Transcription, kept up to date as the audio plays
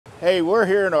Hey, we're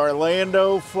here in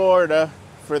Orlando, Florida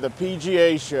for the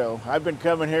PGA Show. I've been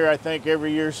coming here, I think,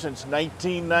 every year since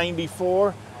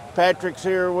 1994. Patrick's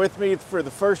here with me for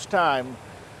the first time.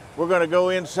 We're going to go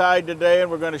inside today and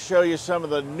we're going to show you some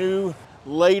of the new,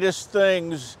 latest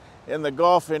things in the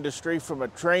golf industry from a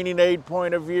training aid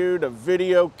point of view to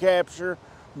video capture,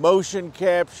 motion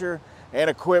capture, and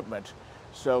equipment.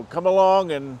 So come along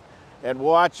and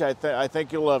watch. I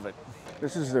think you'll love it.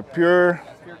 This is the Pure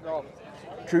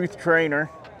Truth Trainer.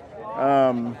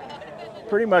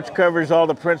 Pretty much covers all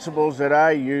the principles that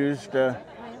I used to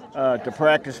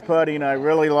practice putting. I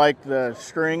really like the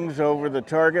strings over the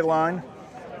target line.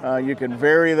 You can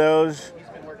vary those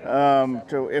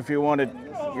to if you wanted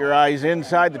your eyes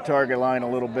inside the target line a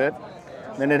little bit.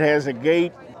 Then it has a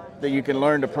gate that you can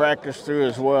learn to practice through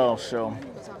as well. So,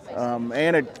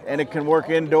 and it can work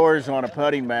indoors on a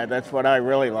putting mat. That's what I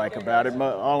really like about it.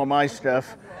 All of my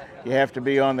stuff, you have to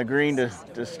be on the green to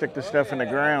stick the stuff in the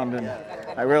ground, and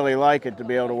I really like it to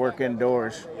be able to work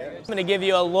indoors. I'm going to give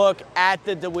you a look at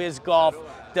the DeWiz Golf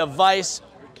device.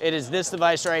 It is this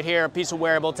device right here, a piece of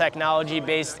wearable technology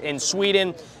based in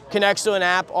Sweden. Connects to an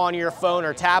app on your phone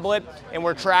or tablet, and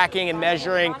we're tracking and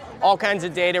measuring all kinds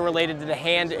of data related to the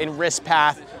hand and wrist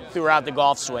path throughout the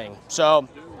golf swing. So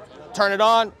turn it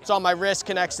on, it's on my wrist,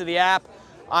 connects to the app.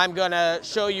 I'm going to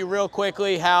show you real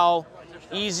quickly how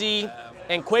easy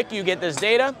and quick you get this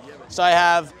data. So I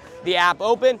have the app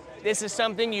open. This is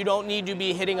something you don't need to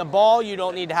be hitting a ball. You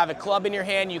don't need to have a club in your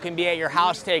hand. You can be at your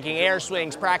house taking air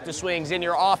swings, practice swings, in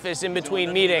your office, in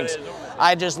between meetings.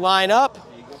 I just line up.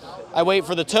 I wait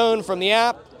for the tone from the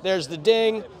app. There's the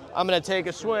ding. I'm going to take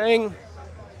a swing.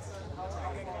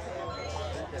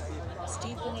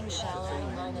 Steepening shallow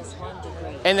 -1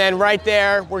 degree. And then right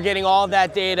there, we're getting all of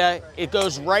that data. It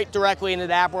goes right directly into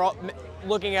the app. We're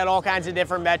looking at all kinds of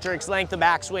different metrics: length of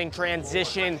backswing,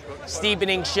 transition,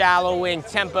 steepening, shallowing,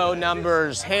 tempo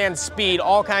numbers, hand speed,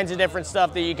 all kinds of different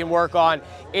stuff that you can work on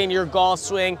in your golf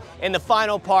swing. And the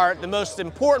final part, the most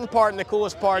important part and the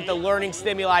coolest part, the learning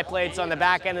stimuli plates on the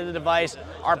back end of the device.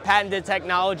 Our patented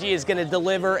technology is going to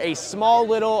deliver a small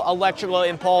little electrical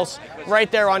impulse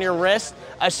right there on your wrist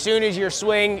as soon as your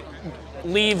swing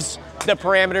leaves the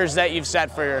parameters that you've set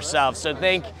for yourself. So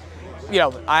think, you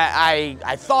know, I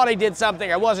thought I did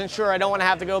something, I wasn't sure, I don't want to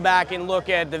have to go back and look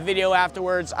at the video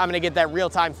afterwards. I'm going to get that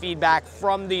real-time feedback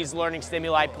from these learning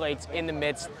stimuli plates in the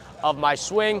midst of my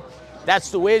swing.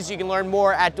 That's DeWiz. You can learn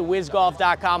more at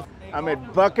dewizgolf.com. I'm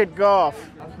at Bucket Golf.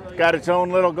 It's got its own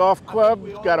little golf club.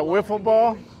 It's got a wiffle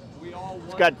ball.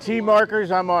 It's got tee markers.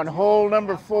 I'm on hole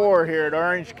number 4 here at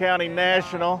Orange County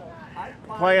National,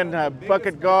 playing a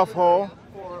bucket golf hole.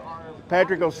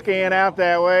 Patrick will scan out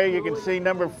that way. You can see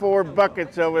number 4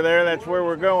 buckets over there. That's where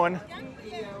we're going.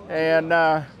 And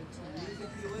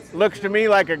looks to me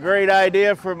like a great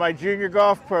idea for my junior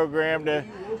golf program to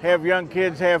have young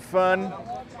kids have fun.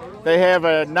 They have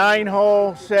a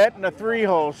 9-hole set and a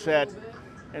 3-hole set.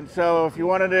 And so if you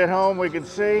want it at home, we can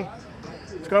see.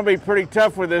 It's going to be pretty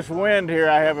tough with this wind here,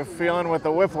 I have a feeling, with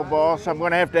the wiffle ball. So I'm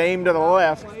going to have to aim to the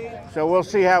left. So we'll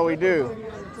see how we do.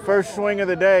 First swing of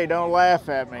the day, don't laugh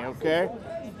at me, okay?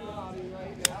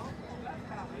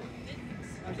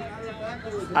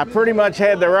 I pretty much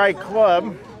had the right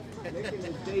club.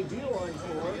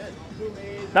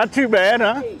 Not too bad,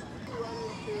 huh?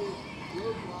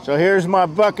 So here's my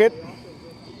bucket.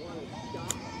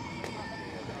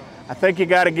 I think you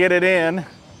got to get it in.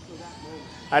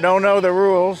 I don't know the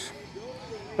rules,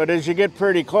 but as you get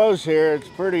pretty close here, it's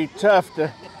pretty tough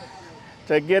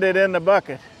to get it in the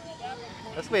bucket.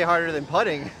 That's way harder than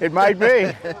putting. It might be.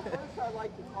 I'd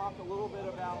like to talk a little bit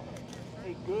about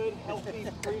a good, healthy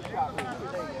pre-shot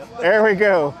routine. There we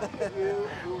go.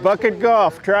 Bucket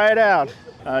golf, try it out.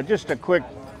 Just a quick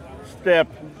step.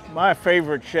 My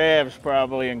favorite shafts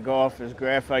probably in golf is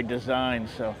Graphite Design.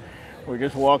 So we're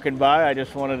just walking by. I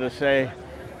just wanted to say,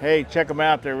 hey, check them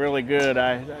out. They're really good.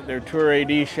 Their Tour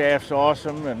AD shaft's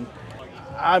awesome. And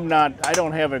I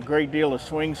don't have a great deal of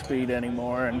swing speed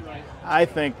anymore. And I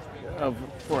think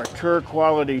for a tour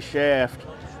quality shaft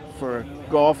for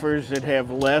golfers that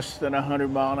have less than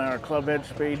 100-mile-an-hour club head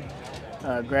speed,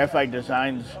 Graphite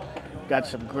Design's got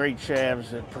some great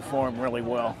shafts that perform really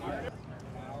well.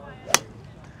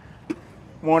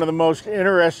 One of the most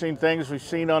interesting things we've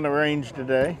seen on the range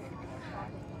today.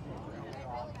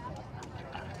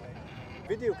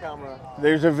 Video camera.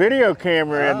 There's a video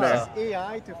camera in there.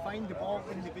 AI to find the ball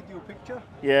in the video picture.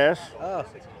 Yes.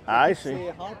 I see.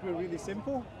 It's hardware really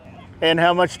simple. And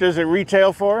how much does it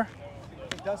retail for?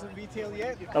 It doesn't retail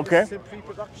yet. Okay. It's in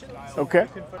pre-production. Okay.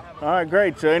 All right,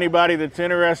 great. So anybody that's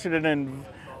interested in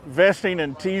investing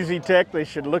in TZ Tech, they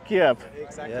should look you up.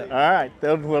 Exactly. All right,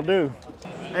 will do.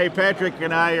 Hey, Patrick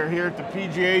and I are here at the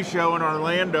PGA Show in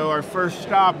Orlando. Our first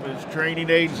stop is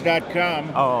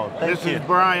trainingaids.com. Oh, thank you. This is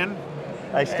Brian.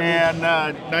 Nice to meet you. And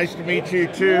nice to meet you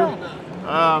too.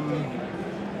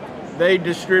 They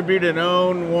distribute and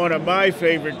own one of my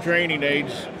favorite training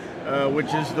aids,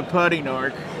 which is the putting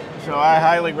arc. So I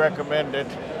highly recommend it.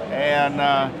 And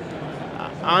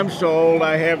I'm so old,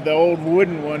 I have the old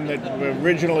wooden one that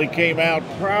originally came out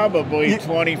probably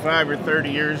 25 or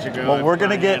 30 years ago. Well, we're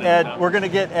gonna get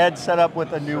Ed set up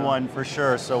with a new one for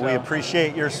sure. So we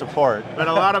appreciate your support. But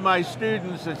a lot of my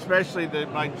students, especially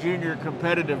my junior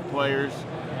competitive players,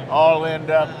 all end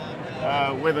up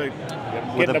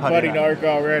getting a putting arc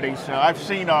already. So I've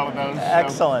seen all of those.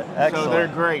 Excellent, excellent. So they're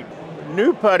great.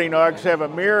 New putting arcs have a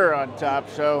mirror on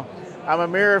top, so I'm a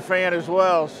mirror fan as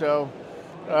well. So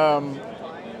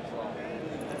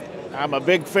I'm a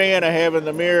big fan of having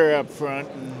the mirror up front.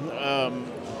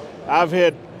 I've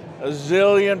hit a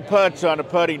zillion putts on a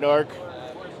putting arc.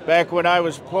 Back when I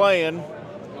was playing,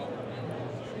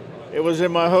 it was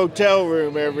in my hotel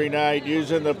room every night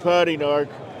using the putting arc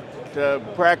to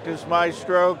practice my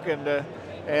stroke and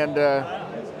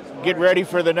get ready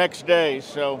for the next day.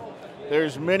 So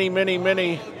there's many, many,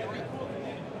 many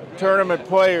tournament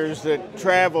players that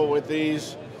travel with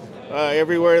these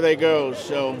everywhere they go.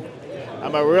 So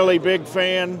I'm a really big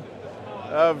fan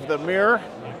of the mirror.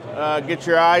 Get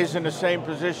your eyes in the same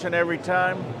position every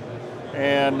time,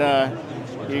 and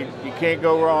you can't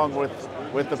go wrong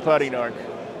with the putting arc.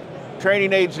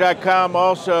 TrainingAids.com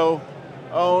also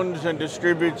owns and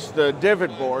distributes the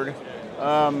divot board,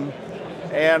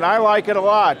 and I like it a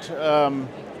lot.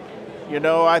 You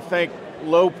know, I think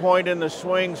low point in the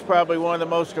swing is probably one of the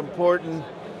most important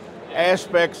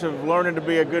aspects of learning to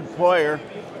be a good player,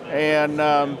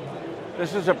 and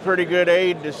this is a pretty good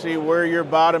aid to see where you're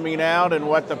bottoming out and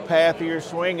what the path of your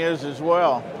swing is as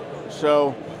well.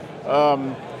 So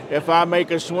if I make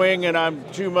a swing and I'm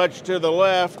too much to the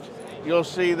left, you'll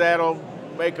see that'll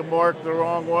make a mark the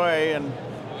wrong way. And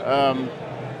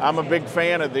I'm a big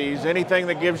fan of these. Anything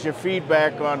that gives you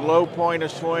feedback on low point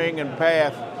of swing and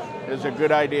path is a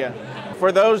good idea.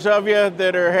 For those of you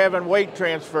that are having weight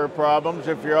transfer problems,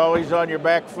 if you're always on your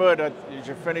back foot as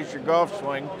you finish your golf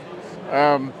swing,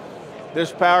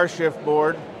 this power shift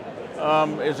board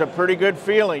is a pretty good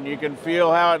feeling. You can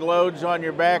feel how it loads on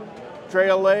your back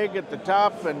trail leg at the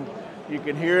top, and you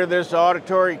can hear this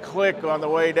auditory click on the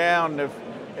way down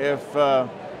if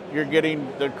you're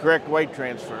getting the correct weight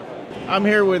transfer. I'm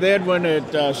here with Edwin at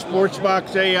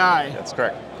Sportsbox AI. That's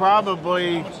correct.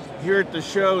 Probably here at the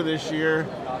show this year,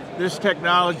 this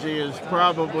technology is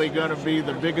probably going to be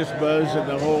the biggest buzz in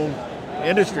the whole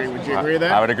industry. Would you agree with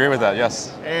that? I would agree with that,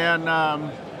 yes.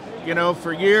 And you know,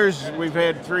 for years we've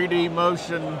had 3D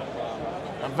motion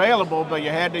available, but you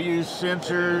had to use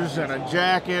sensors and a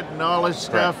jacket and all this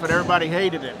stuff, and everybody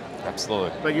hated it.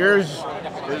 Absolutely. But yours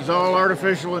is all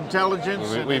artificial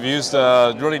intelligence. We've used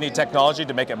really neat technology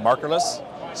to make it markerless.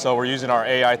 So we're using our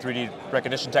AI 3D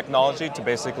recognition technology to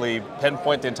basically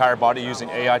pinpoint the entire body using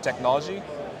AI technology.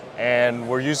 And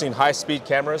we're using high-speed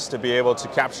cameras to be able to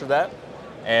capture that.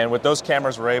 And with those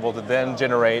cameras, we're able to then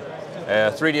generate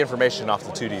 3D information off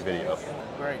the 2D video.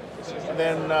 Great. And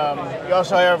then you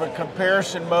also have a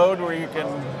comparison mode where you can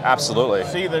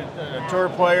see the tour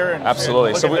player and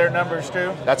look at their numbers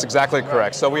too? That's exactly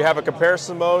correct. So we have a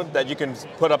comparison mode that you can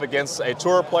put up against a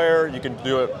tour player. You can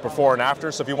do it before and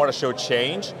after. So if you want to show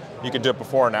change, you can do it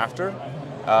before and after.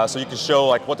 So you can show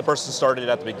like what the person started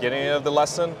at the beginning of the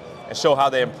lesson and show how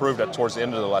they improved it towards the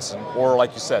end of the lesson. Or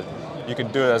like you said, you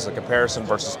can do it as a comparison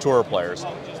versus tour players.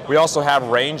 We also have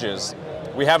ranges.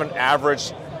 We have an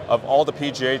average of all the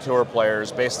PGA Tour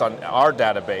players based on our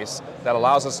database that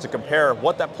allows us to compare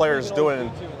what that player is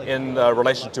doing in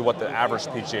relation to what the average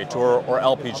PGA Tour or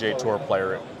LPGA Tour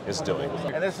player is doing.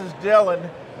 And this is Dylan.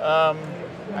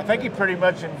 I think he pretty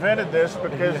much invented this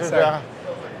because of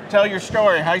tell your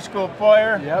story, high school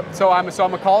player? Yep, so I'm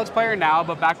a college player now,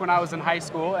 but back when I was in high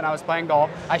school and I was playing golf,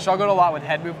 I struggled a lot with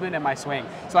head movement and my swing.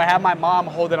 So I had my mom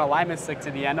hold an alignment stick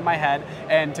to the end of my head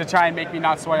and to try and make me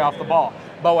not sway off the ball.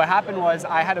 But what happened was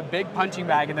I had a big punching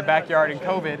bag in the backyard in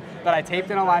COVID that I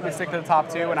taped an alignment stick to the top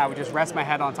to, and I would just rest my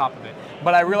head on top of it.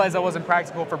 But I realized that wasn't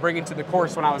practical for bringing to the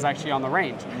course when I was actually on the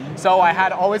range. So I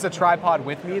had always a tripod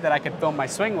with me that I could film my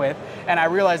swing with, and I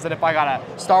realized that if I got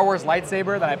a Star Wars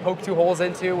lightsaber that I poked 2 holes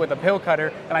into with a pill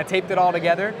cutter and I taped it all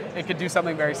together, it could do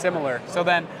something very similar. So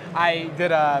then I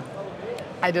did a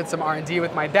I did some R&D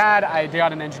with my dad. I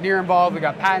got an engineer involved. We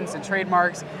got patents and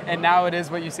trademarks, and now it is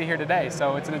what you see here today.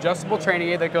 So it's an adjustable training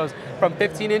aid that goes from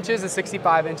 15 inches to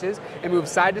 65 inches and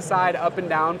moves side to side, up and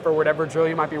down for whatever drill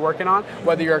you might be working on,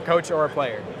 whether you're a coach or a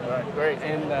player. Right, great.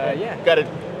 And yeah. Got a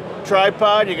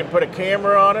tripod, you can put a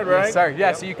camera on it, right? Yes, sir.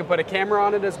 Yeah, so you can put a camera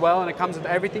on it as well, and it comes with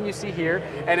everything you see here,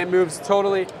 and it moves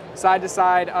totally side to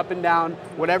side, up and down,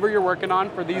 whatever you're working on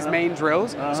for these main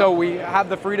drills. So we have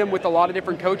the freedom with a lot of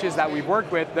different coaches that we've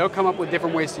worked with. They'll come up with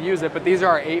different ways to use it, but these are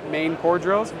our 8 main core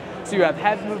drills. So you have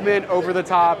head movement, over the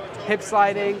top, hip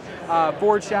sliding,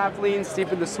 forward shaft lean,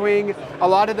 steepen the swing. A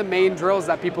lot of the main drills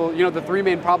that people, the 3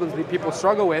 main problems that people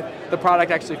struggle with, the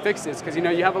product actually fixes. Because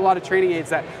you have a lot of training aids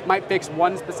that might fix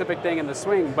one specific thing in the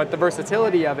swing, but the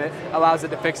versatility of it allows it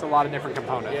to fix a lot of different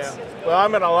components. Yeah. Well,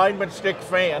 I'm an alignment stick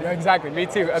fan. Yeah, exactly, me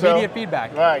too. Immediate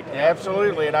feedback. Right,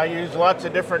 absolutely. And I use lots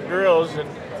of different drills, and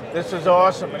this is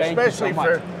awesome, Thank you especially so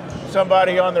much. for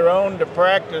somebody on their own to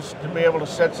practice, to be able to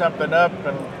set something up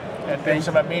and get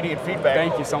some immediate feedback.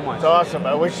 Thank you so much. It's awesome.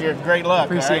 I wish you great luck.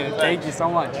 Appreciate it. Thank you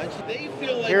so much.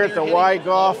 Here at the Y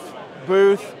Golf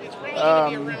booth,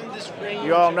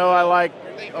 you all know I like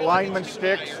alignment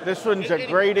sticks. This one's a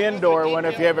great indoor one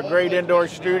if you have a great indoor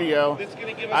studio.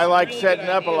 I like setting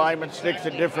up alignment sticks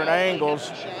at different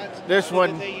angles. This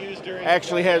one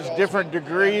actually has different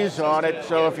degrees on it,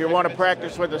 so if you want to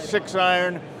practice with a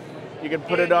 6-iron, you can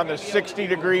put it on the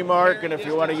 60-degree mark, and if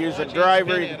you want to use a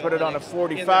driver, you can put it on a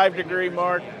 45-degree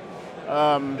mark.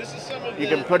 You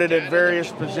can put it in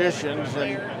various positions,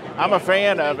 and I'm a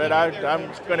fan of it.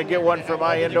 I'm going to get one for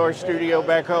my indoor studio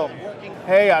back home.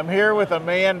 Hey, I'm here with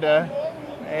Amanda,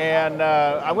 and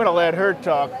I'm going to let her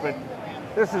talk, but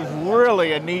this is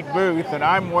really a neat booth, and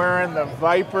I'm wearing the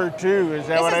Viper 2. Is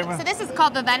that what I mean? So this is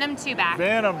called the Venom 2 back.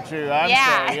 Venom 2, I'm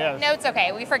sorry, yes. No, it's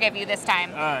okay. We forgive you this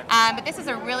time. All right. But this is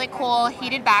a really cool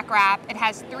heated back wrap. It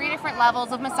has 3 different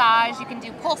levels of massage. You can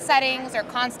do pulse settings or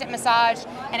constant massage,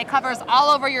 and it covers all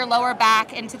over your lower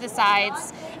back into the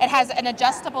sides. It has an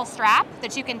adjustable strap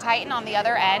that you can tighten on the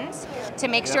other end to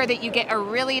make sure that you get a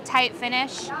really tight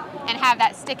finish and have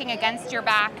that sticking against your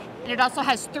back. And it also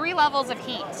has 3 levels of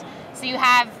heat. So you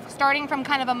have starting from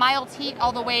kind of a mild heat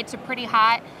all the way to pretty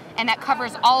hot, and that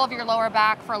covers all of your lower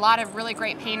back for a lot of really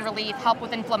great pain relief, help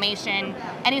with inflammation,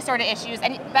 any sort of issues.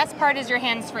 And the best part is you're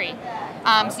hands-free.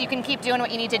 So you can keep doing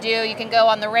what you need to do. You can go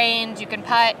on the range, you can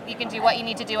putt, you can do what you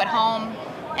need to do at home,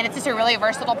 and it's just a really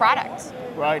versatile product.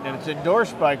 Right, and it's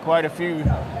endorsed by quite a few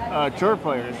tour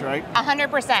players, right?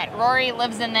 100%. Rory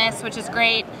lives in this, which is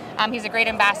great. He's a great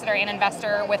ambassador and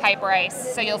investor with Hyper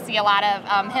Ice, so you'll see a lot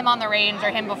of him on the range or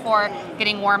him before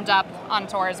getting warmed up on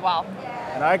tour as well.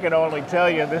 And I can only tell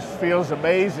you, this feels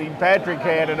amazing. Patrick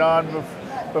had it on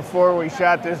before we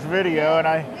shot this video, and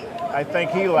I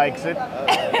think he likes it.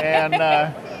 And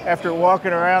after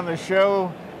walking around the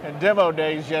show and demo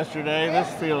days yesterday,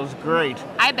 this feels great.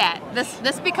 I bet.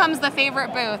 This becomes the favorite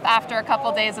booth after a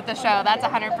couple days at the show. That's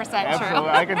 100% true. Absolutely,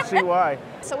 I can see why.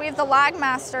 So we have the Lag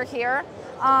Master here.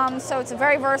 So it's a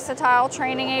very versatile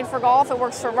training aid for golf. It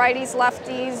works for righties,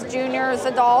 lefties, juniors,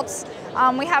 adults.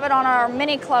 We have it on our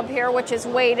mini club here, which is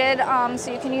weighted,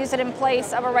 so you can use it in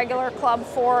place of a regular club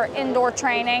for indoor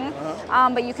training.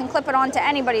 But you can clip it onto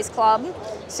anybody's club.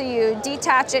 So you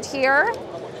detach it here.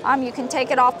 You can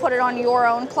take it off, put it on your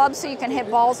own club so you can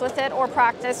hit balls with it or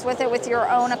practice with it with your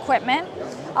own equipment.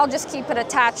 I'll just keep it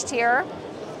attached here.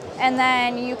 And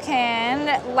then you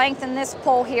can lengthen this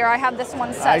pole here. I have this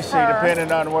one set I see,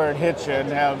 depending on where it hits you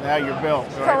and how you're built.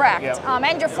 Right? Correct. Yep.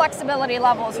 And your flexibility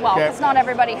level as well, because not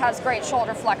everybody has great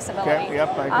shoulder flexibility. Okay. Yep,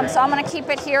 I agree. So I'm going to keep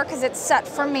it here because it's set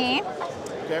for me.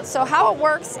 Okay. So how it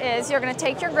works is you're going to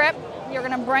take your grip, you're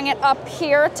going to bring it up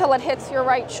here till it hits your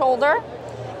right shoulder,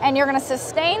 and you're going to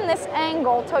sustain this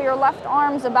angle till your left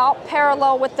arm's about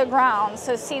parallel with the ground.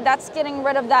 So see, that's getting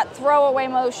rid of that throwaway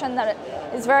motion that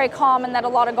is very common that a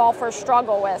lot of golfers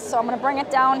struggle with. So I'm going to bring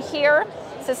it down here,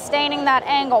 sustaining that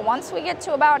angle. Once we get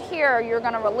to about here, you're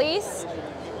going to release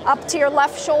up to your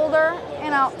left shoulder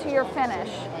and out to your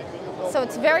finish. So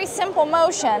it's very simple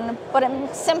motion, but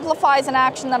it simplifies an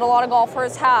action that a lot of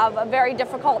golfers have a very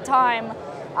difficult time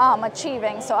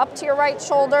achieving. So up to your right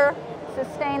shoulder,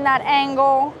 sustain that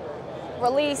angle,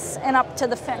 release, and up to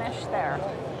the finish there.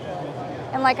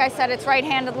 And like I said, it's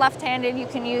right-handed, left-handed. You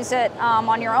can use it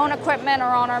on your own equipment or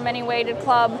on our mini weighted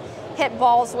club, hit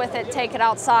balls with it, take it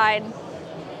outside.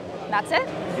 That's it.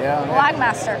 Yeah. Lag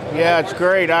Master. Yeah, it's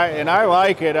great. I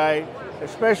like it.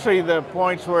 Especially the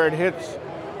points where it hits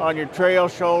on your trail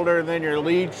shoulder and then your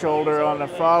lead shoulder on the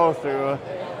follow-through.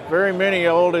 Very many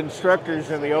old instructors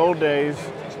in the old days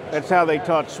that's how they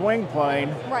taught swing playing.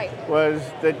 Right. Was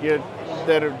that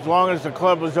as long as the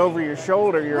club was over your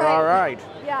shoulder, you're all right.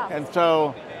 Yeah. And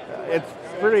so it's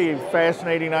pretty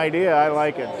fascinating idea. I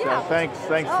like it. Yeah. So thanks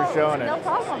for showing it. No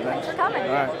problem. Thanks for coming. All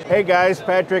right. Hey guys,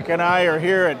 Patrick and I are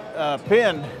here at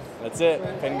Penn. That's it.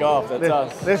 Penn Golf. That's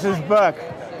us. This is Buck.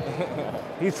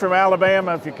 He's from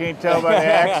Alabama, if you can't tell by the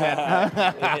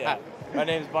accent. Yeah. My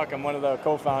name's Buck. I'm one of the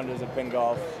co-founders of Penn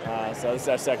Golf. So this is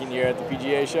our second year at the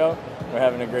PGA Show. We're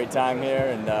having a great time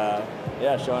here, and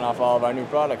yeah, showing off all of our new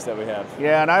products that we have.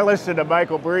 Yeah, and I listen to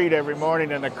Michael Breed every morning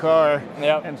in the car.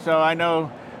 Yep. And so I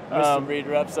know Mr. Breed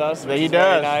reps us. He does.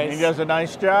 Very nice. He does a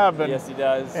nice job. And, yes, he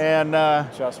does. And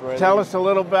trustworthy. Tell us a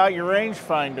little about your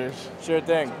rangefinders. Sure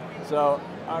thing. So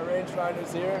our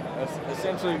rangefinders here,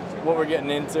 essentially what we're getting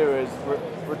into is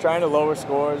we're trying to lower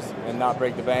scores and not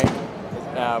break the bank.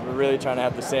 We're really trying to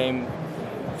have the same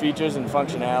features and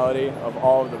functionality of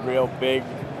all of the real big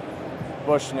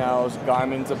Bushnell's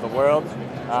Garmin's of the world,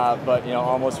 but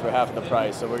almost for half the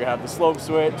price. So we're gonna have the slope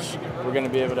switch. We're gonna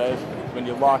be able to, when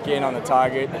you lock in on the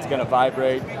target, it's gonna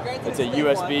vibrate. It's a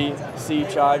USB-C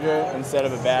charger instead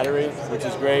of a battery, which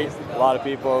is great. A lot of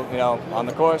people, on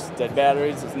the course, dead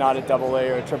batteries. It's not a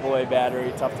AA or a AAA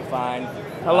battery, tough to find.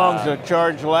 How long does the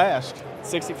charge last?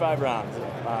 65 rounds.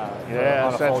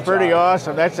 Yes, that's pretty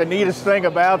awesome. That's the neatest thing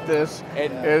about this,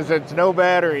 is it's no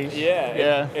batteries.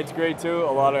 Yeah, it's great too.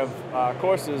 A lot of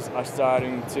courses are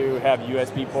starting to have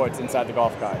USB ports inside the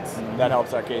golf carts. That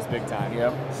helps our case big time.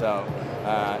 Yep. So,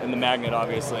 and the magnet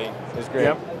obviously is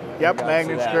great. Yep,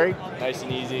 magnet's great. Nice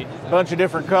and easy. Bunch of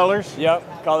different colors.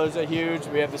 Yep, colors are huge.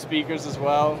 We have the speakers as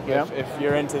well, if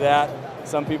you're into that.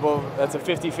 Some people, that's a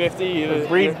 50-50.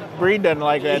 Breed doesn't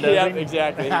like that, does he? Yeah,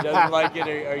 exactly. He doesn't like it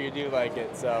or you do like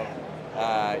it. So,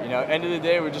 end of the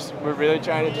day, we're really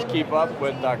trying to just keep up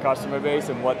with our customer base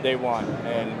and what they want.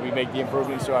 And we make the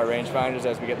improvements to our rangefinders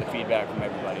as we get the feedback from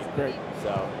everybody. Great.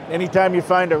 So, anytime you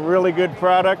find a really good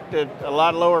product at a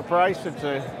lot lower price, it's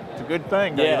a good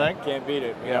thing, don't you think? Can't beat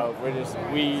it.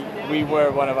 We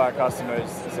were one of our customers,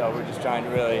 so we're just trying to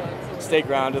really stay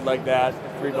grounded like that.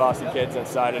 Three bossy kids that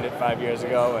started it 5 years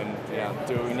ago, and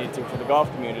do what we need to for the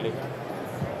golf community.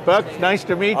 Buck, nice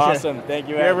to meet you. Awesome, thank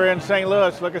you. If you're ever in St.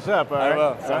 Louis, look us up. All right? I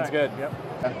will. Sounds good. Yep.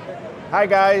 Hi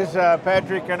guys,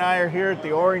 Patrick and I are here at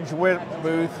the Orange Whip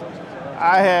booth.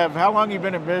 How long have you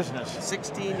been in business?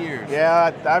 16 years.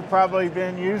 Yeah, I've probably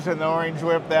been using the Orange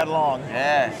Whip that long.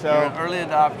 Yeah, so you're an early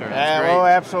adopter. That's great. Oh,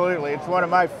 absolutely. It's one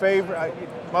of my favorite.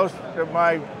 Most of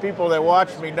my people that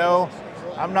watch me know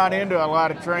I'm not into a lot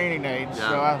of training aids.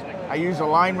 Yeah. So I use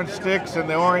alignment sticks and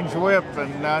the Orange Whip,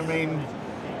 and I mean,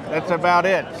 that's about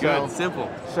it. Good,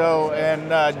 simple. So, and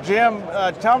Jim,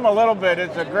 tell them a little bit.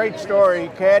 It's a great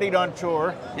story. Caddied on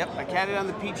tour. Yep, I caddied on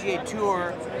the PGA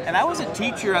Tour, and I was a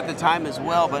teacher at the time as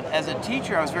well, but as a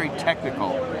teacher, I was very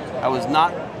technical. I was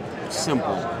not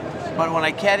simple. But when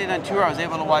I caddied on tour, I was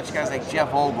able to watch guys like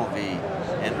Jeff Ogilvy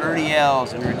and Ernie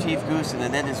Els and Retief Goosen,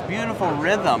 and then this beautiful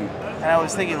rhythm. And I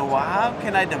was thinking, well, how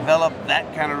can I develop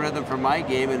that kind of rhythm for my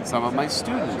game and some of my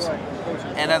students?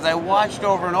 And as I watched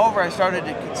over and over, I started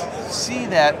to see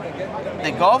that the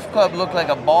golf club looked like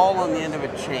a ball on the end of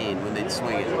a chain when they'd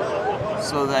swing it.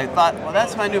 So I thought, well,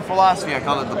 that's my new philosophy. I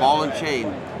call it the ball and chain.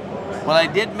 Well, I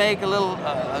did make a little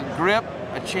a grip,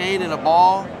 a chain, and a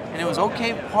ball, and it was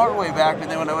okay part way back, but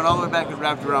then when I went all the way back, it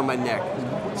wrapped around my neck.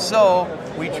 So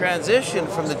we transitioned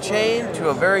from the chain to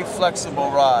a very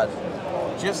flexible rod,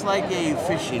 just like a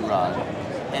fishing rod.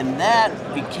 And that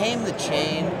became the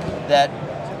chain that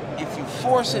if you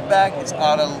force it back, it's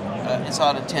out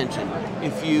of tension.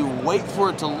 If you wait for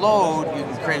it to load, you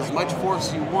can create as much force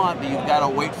as you want, but you've got to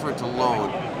wait for it to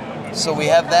load. So we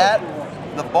have that.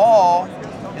 The ball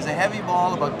is a heavy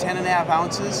ball, about 10.5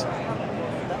 ounces.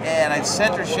 And I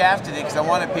center shafted it because I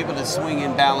wanted people to swing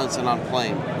in balance and on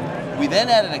plane. We then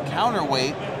added a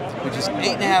counterweight, which is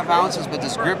 8.5 ounces, but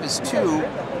this grip is 2,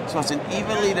 so it's an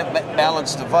evenly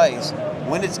balanced device.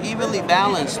 When it's evenly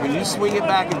balanced, when you swing it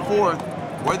back and forth,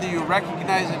 whether you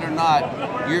recognize it or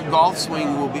not, your golf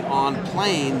swing will be on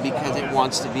plane because it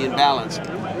wants to be in balance.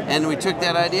 And we took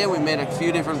that idea, we made a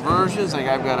few different versions. Like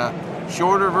I've got a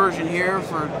shorter version here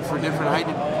for different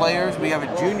heighted players. We have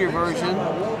a junior version.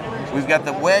 We've got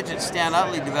the wedge that Stan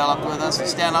Utley developed with us, and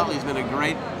Stan Utley's been a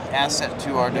great asset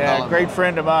to our development. Great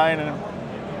friend of mine, and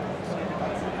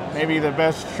maybe the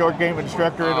best short game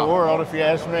instructor in the world, if you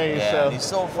ask me. Yeah, so. He's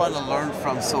so fun to learn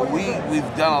from. So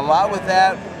we've done a lot with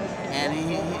that, and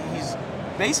he's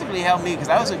basically helped me because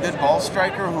I was a good ball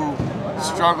striker who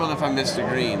struggled if I missed a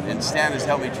green, and Stan has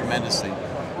helped me tremendously.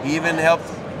 He even helped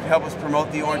us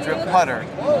promote the Orange Whip putter,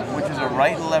 which is a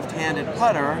right and left-handed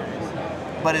putter,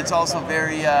 but it's also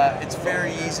very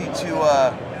easy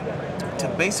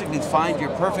to basically find your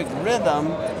perfect rhythm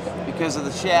because of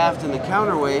the shaft and the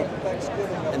counterweight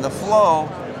and the flow.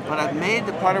 But I've made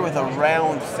the putter with a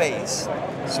round face,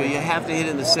 so you have to hit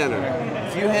in the center.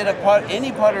 If you hit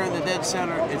any putter in the dead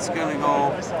center, it's going to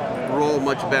go roll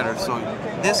much better. So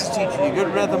this is teaching you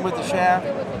good rhythm with the shaft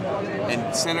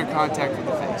and center contact with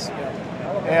the face.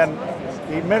 And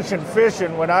you mentioned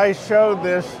fishing. When I showed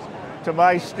this to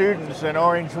my students in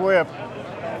Orange Whip,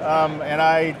 and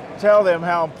I tell them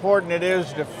how important it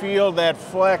is to feel that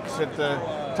flex at the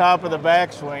top of the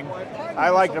backswing, I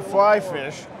like to fly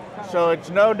fish. So it's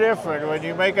no different. When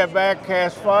you make a back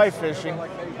cast fly fishing,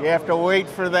 you have to wait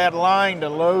for that line to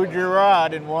load your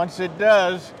rod, and once it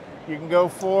does, you can go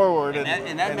forward.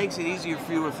 And that makes it easier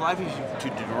for you with fly fishing to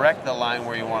direct the line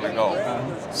where you want to go.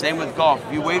 Same with golf.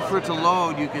 If you wait for it to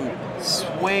load, you can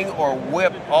swing or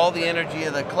whip all the energy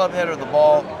of the club head or the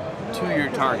ball to your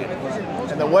target.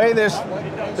 And the way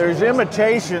there's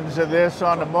imitations of this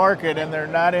on the market, and they're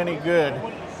not any good.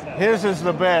 His is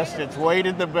the best. It's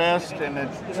weighted the best, and it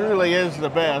truly is the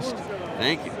best.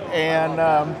 Thank you. And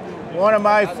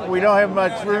we don't have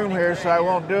much room here, so I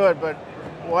won't do it, but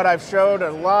what I've showed a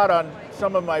lot on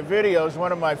some of my videos,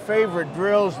 one of my favorite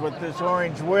drills with this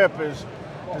Orange Whip is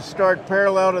to start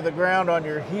parallel to the ground on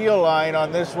your heel line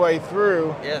on this way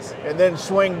through, yes, and then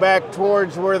swing back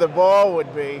towards where the ball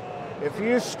would be. If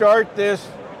you start this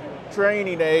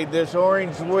training aid, this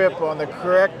Orange Whip, on the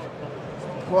correct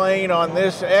plane on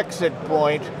this exit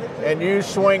point, and you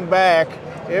swing back,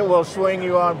 it will swing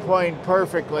you on plane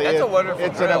perfectly. That's a wonderful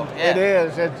drill. It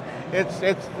is.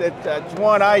 It's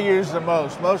one I use the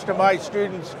most. Most of my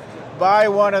students buy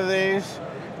one of these,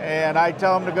 and I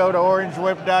tell them to go to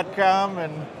orangewhip.com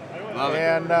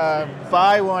and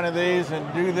buy one of these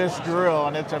and do this drill,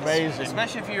 and it's amazing.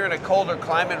 Especially if you're in a colder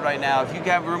climate right now. If you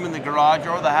have room in the garage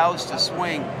or the house to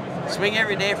swing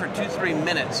every day for 2-3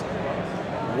 minutes.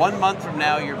 1 month from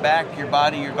now, your back, your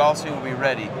body, your golf swing will be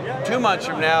ready. 2 months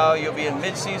from now, you'll be in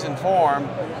mid-season form,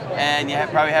 and you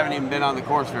probably haven't even been on the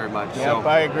course very much. Yep, so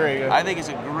I agree. I think it's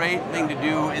a great thing to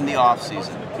do in the off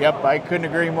season. Yep, I couldn't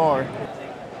agree more.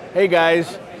 Hey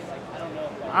guys,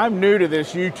 I'm new to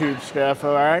this YouTube stuff,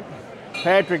 all right?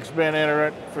 Patrick's been in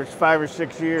it for 5 or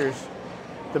 6 years.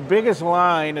 The biggest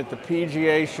line at the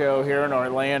PGA Show here in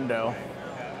Orlando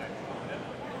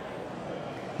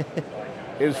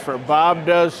is for Bob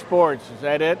Does Sports. Is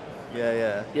that it?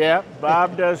 Yeah. Yeah,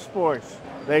 Bob Does Sports.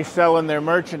 They selling their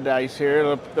merchandise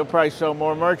here. They'll probably sell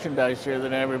more merchandise here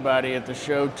than everybody at the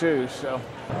show too. So,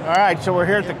 all right, so we're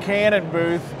here at the Canon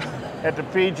booth at the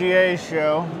PGA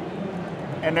Show,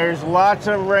 and there's lots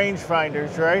of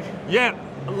rangefinders, right? Yeah,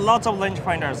 lots of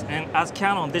rangefinders. And as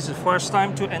Canon, this is first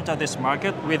time to enter this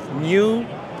market with new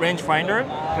rangefinder.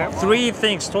 Yep. 3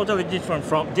 things totally different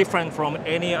from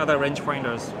any other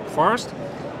rangefinders. First,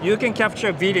 you can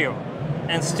capture video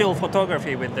and still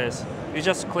photography with this. You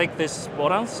just click these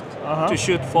buttons to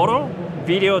shoot photo,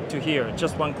 video to here,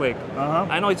 just one click.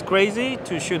 I know it's crazy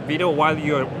to shoot video while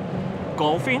you're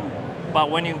golfing,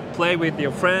 but when you play with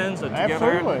your friends or together,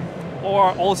 absolutely.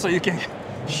 Or also you can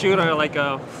shoot like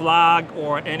a flag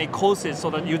or any courses so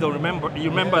that you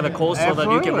remember the course, so that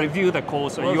you can review the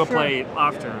course or you play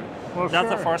after. That's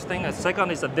the first thing. The second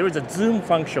is that there is a zoom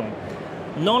function.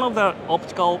 None of the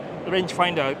optical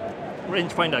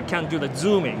rangefinder can do the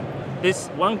zooming. This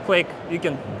one click, you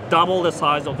can double the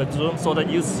size of the zoom so that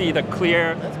you see the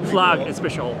clear flag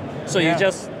especially. So you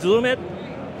just zoom it,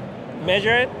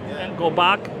 measure it, and go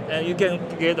back, and you can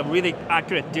get a really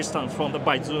accurate distance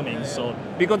by zooming. So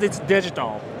because it's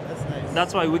digital,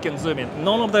 that's why we can zoom in.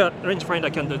 None of the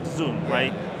rangefinder can do zoom,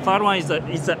 right? Third one is that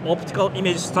it's an optical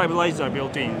image stabilizer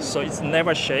built in, so it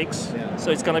never shakes. So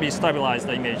it's gonna be stabilized,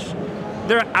 the image.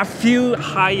 There are a few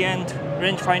high-end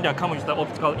rangefinder come with the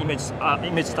optical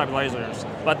image stabilizers,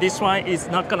 but this one is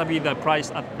not gonna be the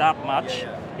price at that much.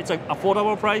 It's an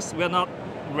affordable price. We're not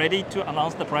ready to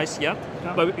announce the price yet,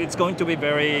 but it's going to be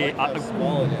very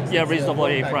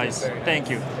reasonably priced. Thank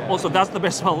you. Also, that's the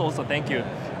best one. Also, thank you.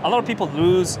 A lot of people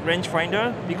lose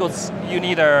rangefinder because you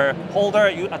need a holder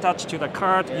you attach to the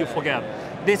card, you forget.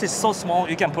 This is so small,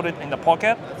 you can put it in the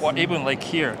pocket or even like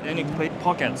here, any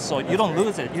pocket. So you don't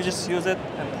lose it. You just use it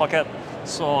in pocket,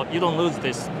 so you don't lose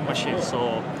this machine.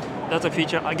 So that's a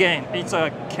feature. Again, it's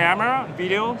a camera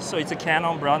video, so it's a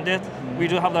Canon branded. We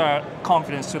do have the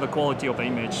confidence to the quality of the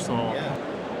image. So,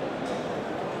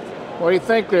 what do you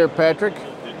think there, Patrick?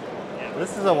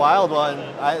 This is a wild one.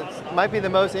 It might be the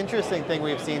most interesting thing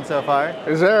we've seen so far.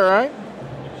 Is that right?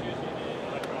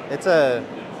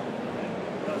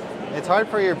 It's hard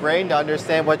for your brain to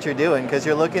understand what you're doing because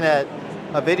you're looking at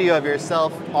a video of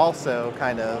yourself also,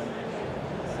 kind of.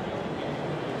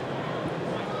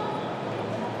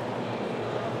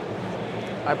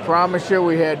 I promise you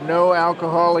we had no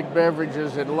alcoholic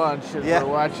beverages at lunch as we're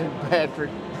watching Patrick.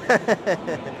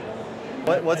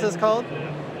 What's this called?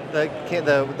 The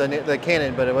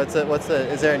cannon, but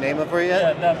is there a name for it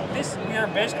yet? Yeah, we are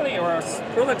basically, our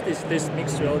product is this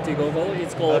mixed reality goggle.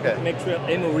 It's called mixed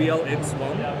M-Real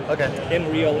X1. Okay.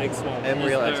 M-Real X1.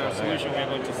 M-Real X1. X1. The solution we're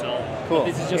going to sell. Cool.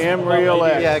 This is just M-Real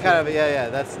X. Yeah, kind of. Yeah.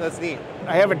 That's neat.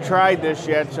 I haven't tried this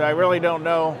yet, so I really don't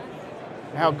know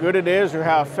how good it is or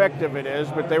how effective it is,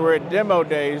 but they were at demo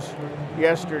days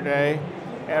yesterday,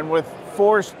 and with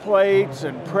force plates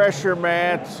and pressure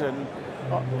mats and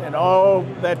all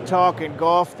that talk in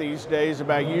golf these days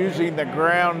about using the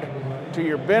ground to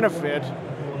your benefit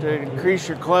to increase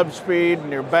your club speed and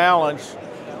your balance,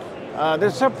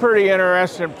 this is a pretty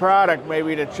interesting product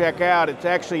maybe to check out. It's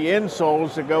actually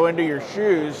insoles that go into your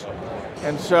shoes,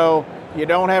 and so you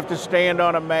don't have to stand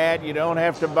on a mat, you don't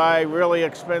have to buy really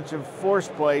expensive force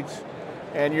plates,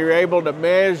 and you're able to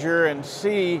measure and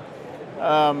see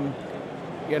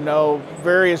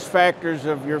various factors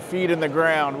of your feet in the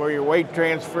ground, where your weight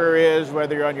transfer is,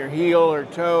 whether you're on your heel or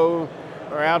toe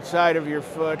or outside of your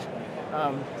foot.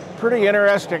 Pretty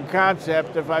interesting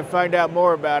concept. If I find out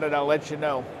more about it, I'll let you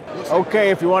know. Okay,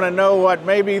 if you want to know what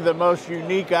maybe the most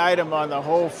unique item on the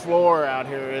whole floor out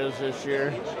here is this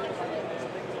year,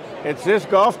 it's this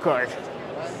golf cart.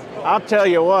 I'll tell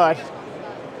you what,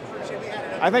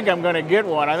 I think I'm going to get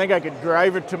one. I think I could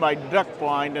drive it to my duck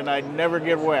blind and I'd never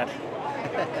get wet.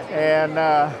 And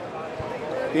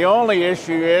the only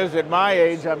issue is, at my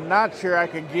age, I'm not sure I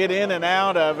could get in and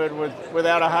out of it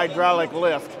without a hydraulic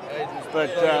lift. But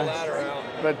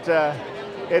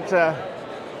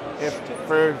if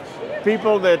for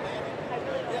people that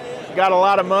got a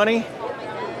lot of money,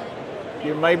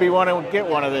 you maybe want to get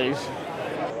one of these.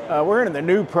 We're in the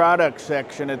new product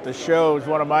section at the show. It's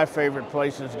one of my favorite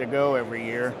places to go every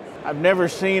year. I've never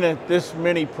seen this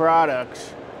many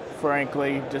products,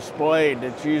 frankly, displayed.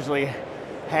 It's usually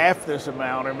half this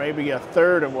amount or maybe a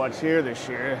third of what's here this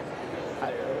year.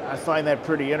 I find that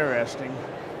pretty interesting.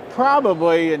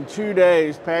 Probably in 2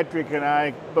 days, Patrick and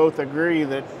I both agree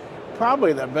that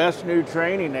probably the best new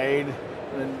training aid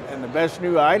and the best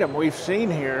new item we've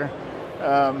seen here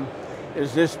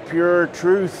is this Pure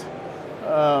Truth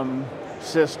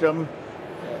system.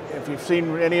 If you've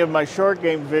seen any of my short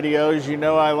game videos, you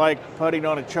know I like putting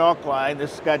on a chalk line.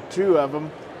 This has got 2 of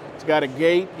them. It's got a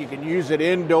gate. You can use it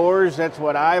indoors. That's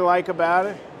what I like about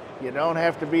it. You don't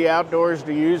have to be outdoors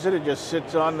to use it. It just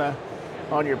sits on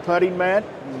your putting mat.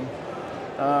 And,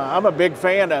 I'm a big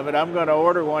fan of it. I'm going to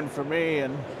order one for me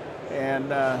and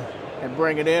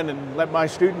bring it in and let my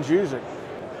students use it.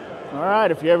 All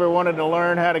right, if you ever wanted to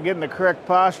learn how to get in the correct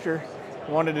posture,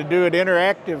 wanted to do it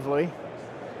interactively,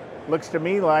 looks to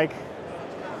me like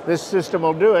this system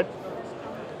will do it.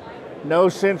 No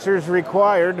sensors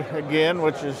required, again,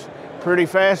 which is pretty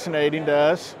fascinating to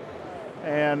us.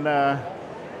 And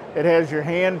it has your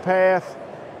hand path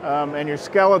and your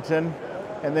skeleton,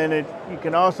 and then you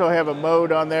can also have a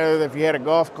mode on there that if you had a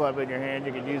golf club in your hand,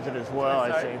 you could use it as well,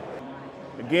 I see.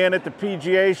 Again, at the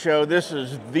PGA Show, this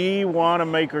is the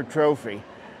Wanamaker Trophy.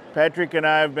 Patrick and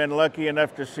I have been lucky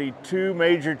enough to see 2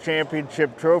 major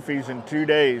championship trophies in 2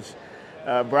 days.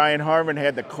 Brian Harmon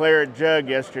had the Claret Jug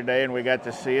yesterday, and we got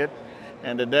to see it.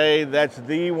 And today, that's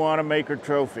the Wanamaker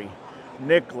Trophy.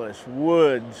 Nicklaus,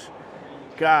 Woods,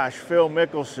 gosh, Phil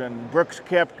Mickelson, Brooks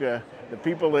Koepka, the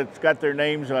people that's got their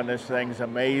names on this thing's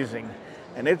amazing.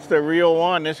 And it's the real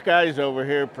one. This guy's over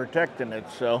here protecting it,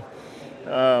 so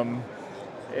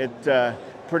it's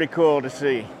pretty cool to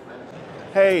see.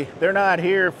 Hey, they're not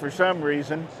here for some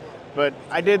reason, but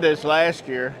I did this last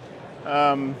year.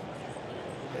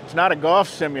 It's not a golf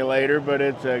simulator, but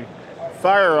it's a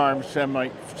firearms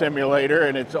simulator,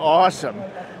 and it's awesome.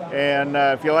 And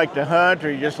if you like to hunt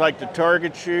or you just like to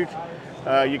target shoot,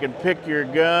 you can pick your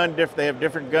gun. They have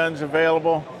different guns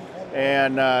available,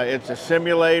 and it's a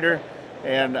simulator.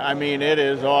 And I mean, it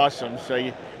is awesome. So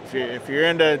if you're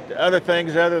into other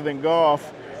things other than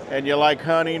golf, and you like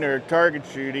hunting or target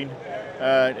shooting,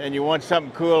 and you want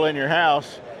something cool in your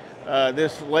house,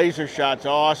 this laser shot's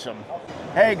awesome.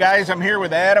 Hey guys, I'm here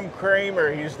with Adam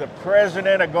Kramer. He's the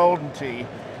president of Golden Tee.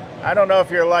 I don't know if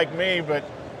you're like me, but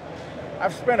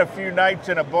I've spent a few nights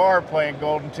in a bar playing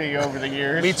Golden Tee over the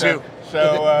years. Me too.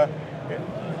 So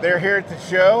they're here at the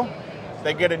show.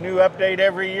 They get a new update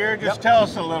every year. Just tell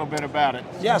us a little bit about it.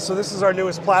 Yeah, so this is our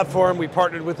newest platform. We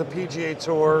partnered with the PGA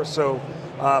Tour. So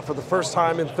for the first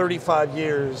time in 35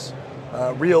 years,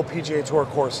 real PGA Tour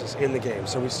courses in the game.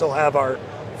 So we still have our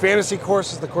fantasy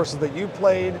courses, the courses that you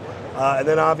played, and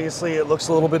then obviously it looks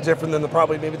a little bit different than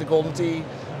probably maybe the Golden Tee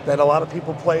that a lot of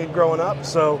people played growing up.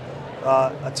 So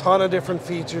a ton of different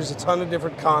features, a ton of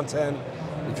different content.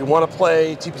 If you want to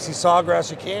play TPC Sawgrass,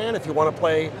 you can. If you want to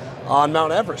play on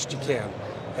Mount Everest, you can.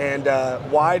 And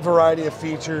wide variety of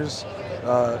features.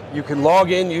 You can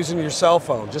log in using your cell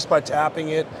phone just by tapping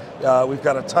it. We've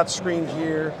got a touch screen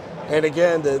here. And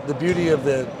again, the beauty of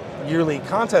the yearly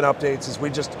content updates is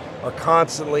we just are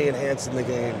constantly enhancing the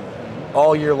game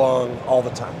all year long, all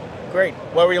the time. Great.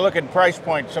 What were you looking price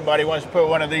point? Somebody wants to put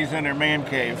one of these in their man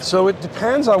cave. So it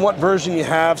depends on what version you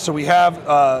have. So we have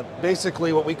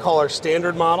basically what we call our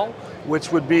standard model,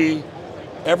 which would be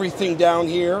everything down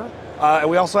here. And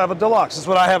we also have a deluxe. This is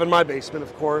what I have in my basement,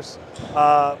 of course,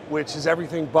 which is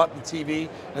everything but the TV.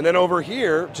 And then over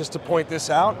here, just to point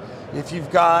this out, if you've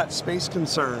got space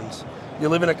concerns, you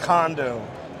live in a condo,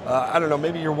 I don't know,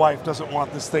 maybe your wife doesn't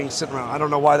want this thing sitting around. I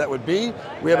don't know why that would be.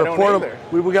 We have a portable.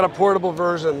 We got a portable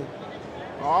version.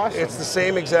 Awesome. It's the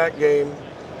same exact game,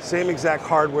 same exact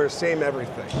hardware, same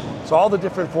everything. So all the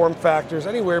different form factors,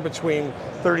 anywhere between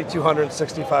 $3,200 and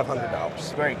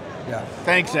 $6,500. Great. Yeah.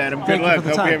 Thanks, Adam. Good Thank you luck. for the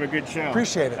Hope time. you have a good show.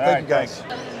 Appreciate it. All Thank right, you, guys.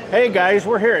 thanks. Hey guys,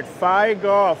 we're here at Phi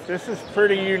Golf. This is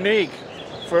pretty unique.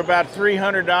 For about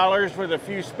 $300 with a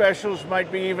few specials,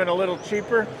 might be even a little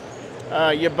cheaper.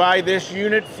 You buy this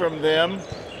unit from them.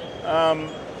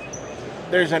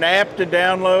 There's an app to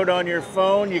download on your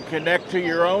phone. You connect to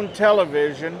your own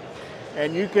television,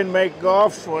 and you can make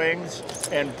golf swings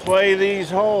and play these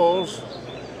holes.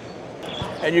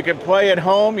 And you can play at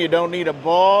home. You don't need a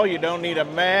ball. You don't need a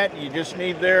mat. You just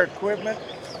need their equipment.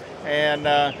 And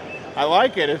I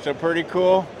like it. It's a pretty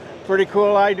cool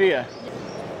idea.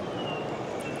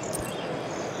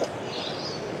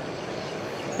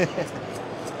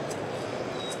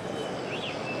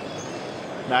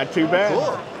 Not too bad.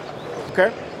 Cool.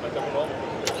 Okay.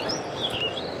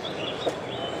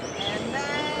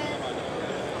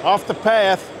 Off the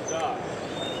path.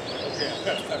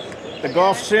 The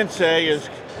golf Sensei is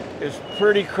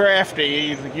pretty crafty.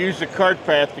 You use the cart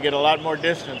path to get a lot more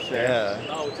distance there.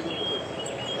 Yeah.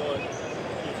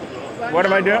 What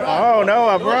am I doing? Oh no,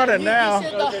 I'm running now. All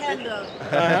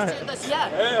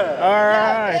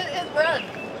right.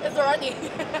 It's running.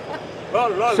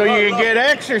 So you can get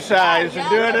exercise and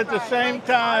do it at the same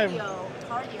time.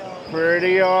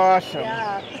 Pretty awesome.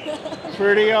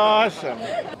 Pretty awesome.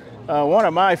 One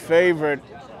of my favorite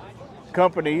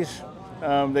companies,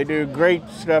 they do great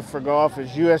stuff for golf,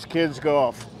 is US Kids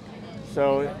Golf.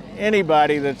 So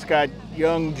anybody that's got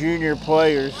young junior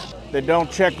players that don't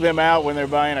check them out when they're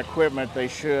buying equipment, they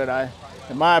should.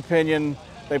 In my opinion,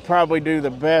 they probably do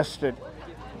the best at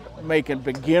making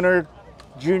beginner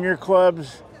junior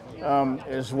clubs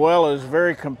as well as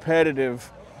very competitive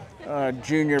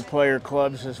junior player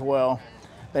clubs as well.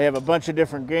 They have a bunch of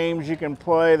different games you can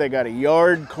play. They got a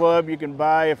yard club you can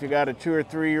buy if you got a 2 or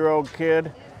 3 year old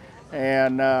kid.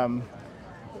 And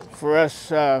for us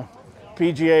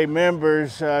PGA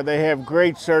members, they have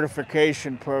great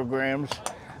certification programs.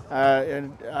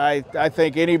 And I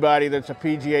think anybody that's a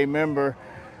PGA member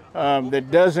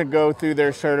that doesn't go through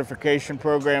their certification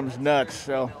program's nuts.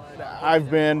 So I've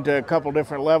been to a couple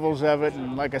different levels of it,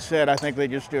 and like I said, I think they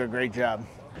just do a great job.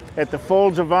 At the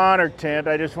Folds of Honor tent,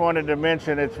 I just wanted to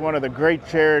mention it's one of the great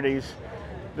charities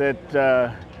that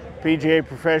PGA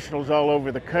professionals all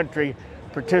over the country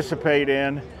participate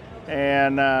in,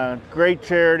 and great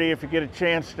charity. If you get a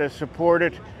chance to support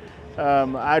it,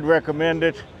 I'd recommend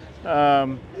it.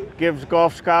 Gives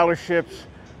golf scholarships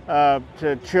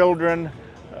to children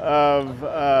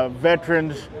of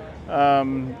veterans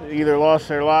either lost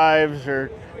their lives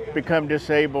or become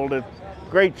disabled. It's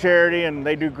great charity, and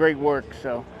they do great work.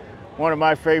 So one of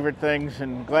my favorite things,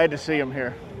 and glad to see them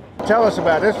here. Tell us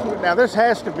about this. Now this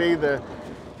has to be the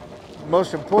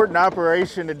most important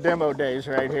operation at demo days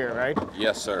right here, right?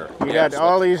 Yes, sir. You got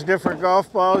all these different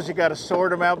golf balls. You got to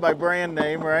sort them out by brand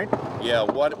name, right? Yeah,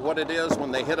 what it is,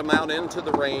 when they hit them out into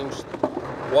the range,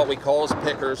 what we call as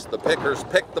pickers, the pickers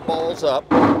pick the balls up,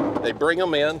 they bring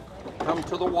them in, come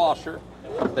to the washer,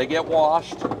 they get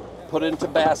washed, put into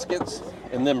baskets,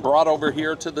 and then brought over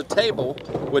here to the table,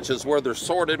 which is where they're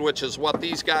sorted, which is what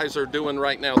these guys are doing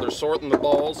right now. They're sorting the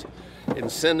balls and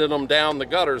sending them down the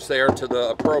gutters there to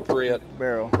the appropriate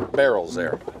barrels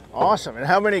there. Awesome. And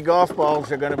how many golf balls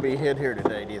are going to be hit here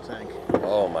today, do you think?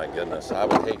 Oh my goodness, I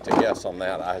would hate to guess on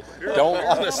that. I don't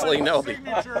honestly know.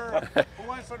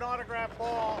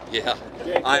 Yeah,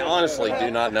 I honestly do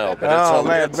not know.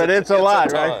 But it's a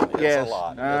lot, right? It's a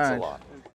lot. It's a lot.